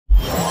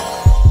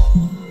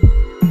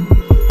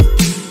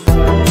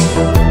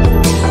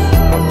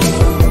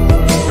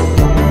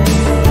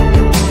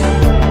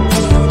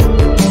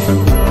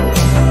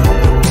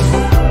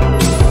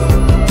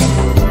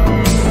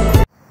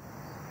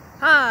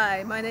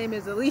name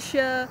is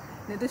Alicia,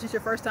 and if this is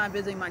your first time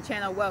visiting my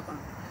channel, welcome.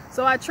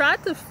 So I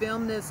tried to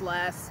film this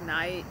last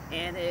night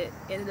and it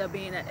ended up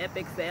being an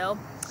epic fail.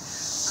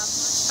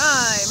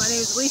 Hi, my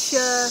name is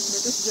Alicia, and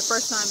if this is your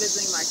first time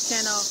visiting my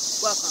channel,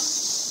 welcome.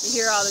 You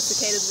hear all the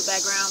cicadas in the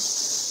background.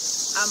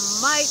 I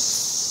might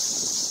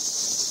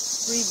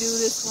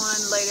redo this one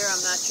later,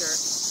 I'm not sure.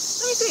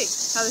 Let me see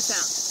how this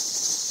sounds.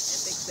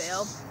 Epic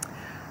fail.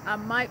 I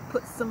might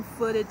put some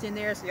footage in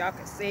there so y'all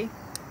can see.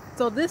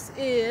 So this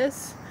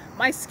is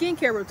my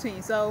skincare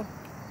routine. So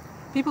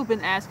people have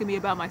been asking me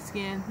about my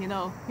skin, you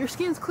know, your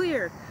skin's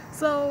clear,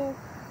 so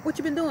what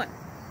you been doing?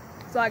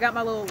 So I got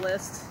my little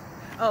list.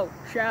 Oh,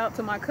 shout out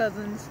to my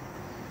cousins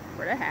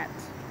for the hat.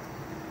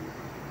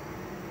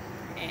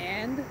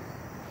 And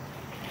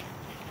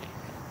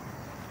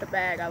the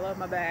bag, I love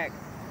my bag.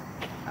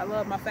 I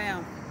love my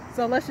fam.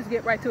 So let's just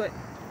get right to it.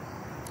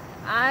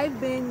 I've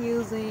been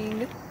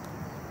using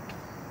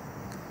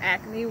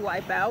Acne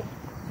Wipeout,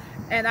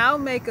 and I'll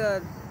make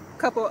a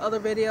couple other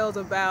videos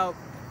about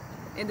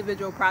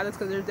individual products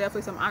because there's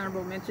definitely some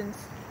honorable mentions.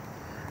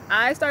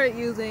 I started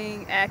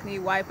using Acne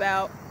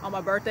Wipeout on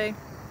my birthday,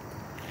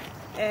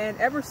 and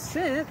ever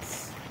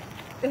since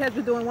it has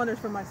been doing wonders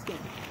for my skin.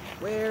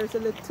 Where's the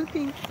little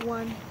pink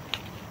one?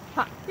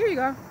 Ha, here you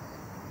go.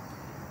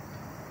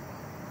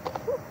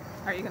 Whew.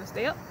 Are you gonna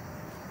stay up?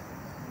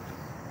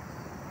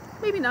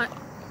 Maybe not.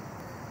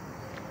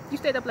 You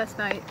stayed up last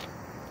night.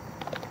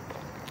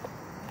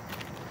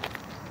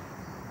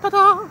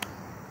 Ta-da!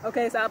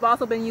 Okay, so I've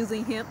also been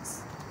using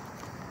Hempz.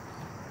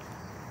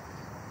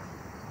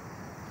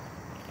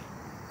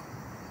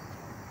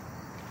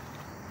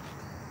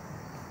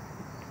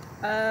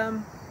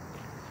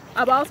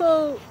 I've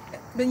also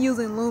been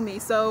using Lume,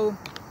 so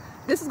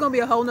this is going to be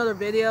a whole nother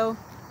video.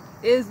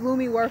 Is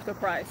Lume worth the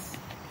price?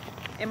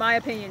 In my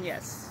opinion,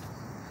 yes.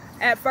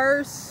 At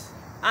first,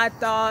 I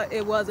thought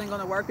it wasn't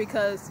going to work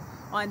because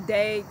on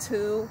day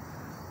 2,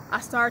 I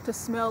started to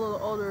smell a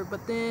little older,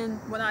 but then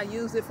when I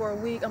used it for a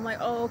week, I'm like,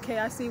 oh, okay,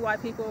 I see why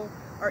people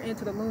are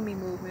into the Lume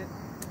movement.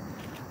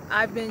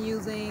 I've been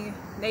using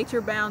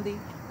Nature Bounty,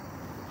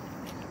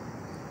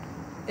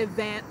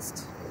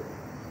 Advanced.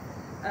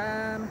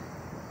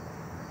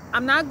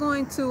 I'm not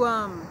going to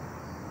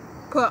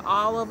put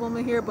all of them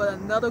in here, but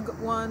another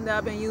one that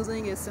I've been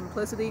using is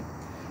Simplicity,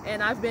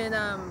 and I've been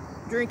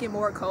drinking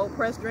more cold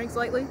pressed drinks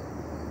lately.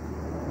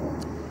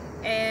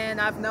 And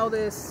I've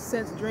noticed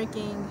since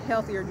drinking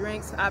healthier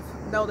drinks, I've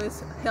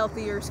noticed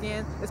healthier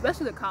skin,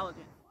 especially the collagen.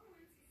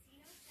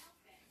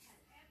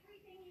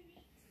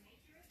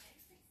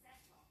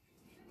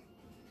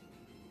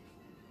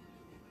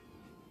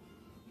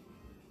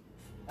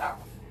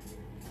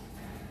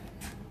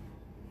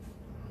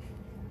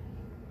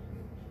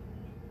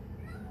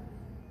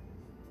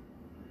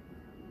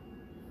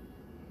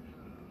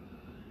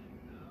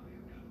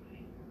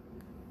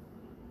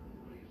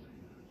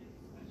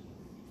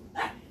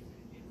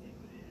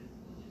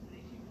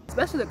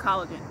 Especially the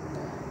collagen.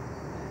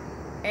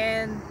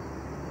 And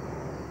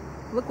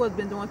look what it's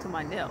been doing to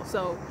my nails.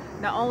 So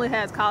not only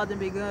has collagen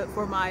been good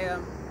for my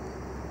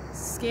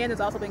skin,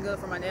 it's also been good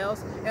for my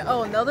nails. And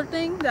oh, another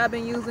thing that I've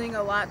been using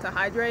a lot to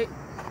hydrate,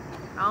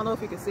 I don't know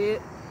if you can see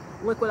it,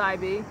 liquid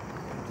IV.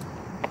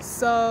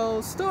 So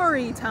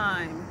story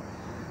time.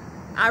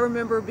 I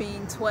remember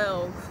being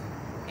 12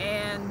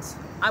 and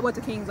I went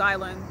to Kings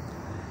Island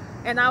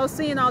and I was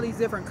seeing all these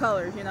different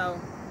colors, you know,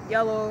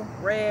 yellow,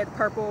 red,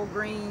 purple,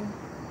 green.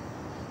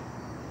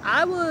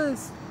 I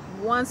was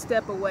one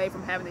step away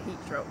from having a heat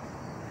stroke.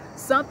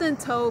 Something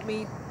told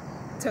me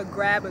to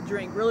grab a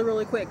drink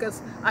really quick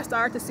because I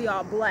started to see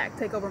all black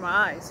take over my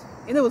eyes,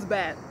 and it was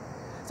bad.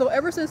 So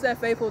ever since that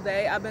fateful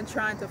day, I've been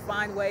trying to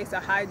find ways to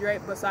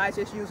hydrate besides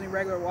just using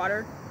regular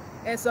water.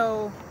 And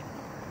so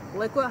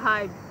liquid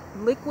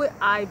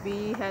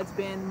IV has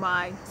been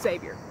my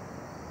savior.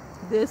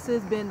 This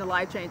has been the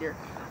life changer.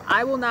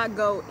 I will not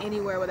go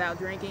anywhere without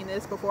drinking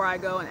this before I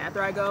go and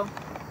after I go.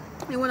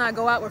 And when I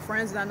go out with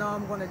friends and I know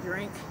I'm going to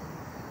drink,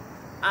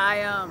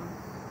 I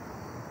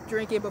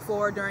drink it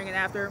before, during, and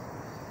after.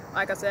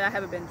 Like I said, I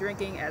haven't been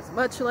drinking as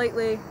much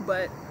lately,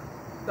 but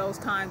those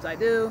times I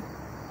do,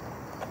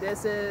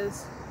 this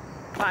is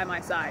by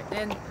my side.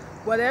 And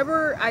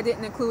whatever I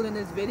didn't include in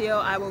this video,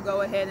 I will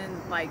go ahead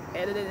and like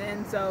edit it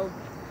in. So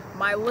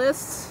my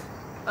list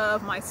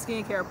of my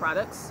skincare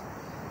products: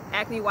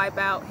 Acne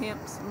Wipeout,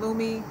 Hempz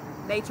Lume,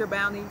 Nature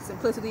Bounty,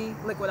 Simplicity,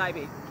 Liquid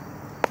IV.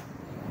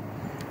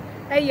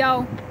 Hey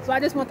y'all, so I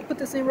just want to put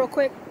this in real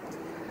quick.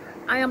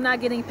 I am not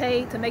getting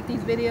paid to make these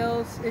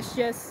videos. It's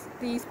just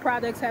these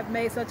products have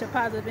made such a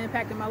positive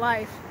impact in my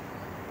life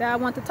that I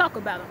want to talk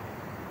about them.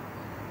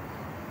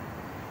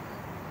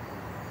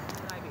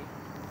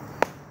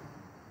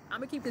 I'm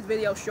gonna keep this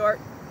video short.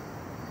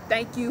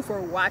 Thank you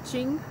for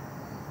watching,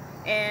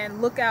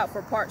 and look out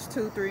for parts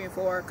 2, 3, and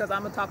 4 because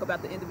I'm gonna talk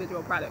about the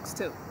individual products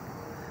too.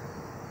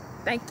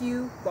 Thank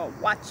you for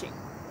watching.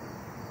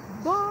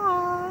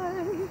 Bye.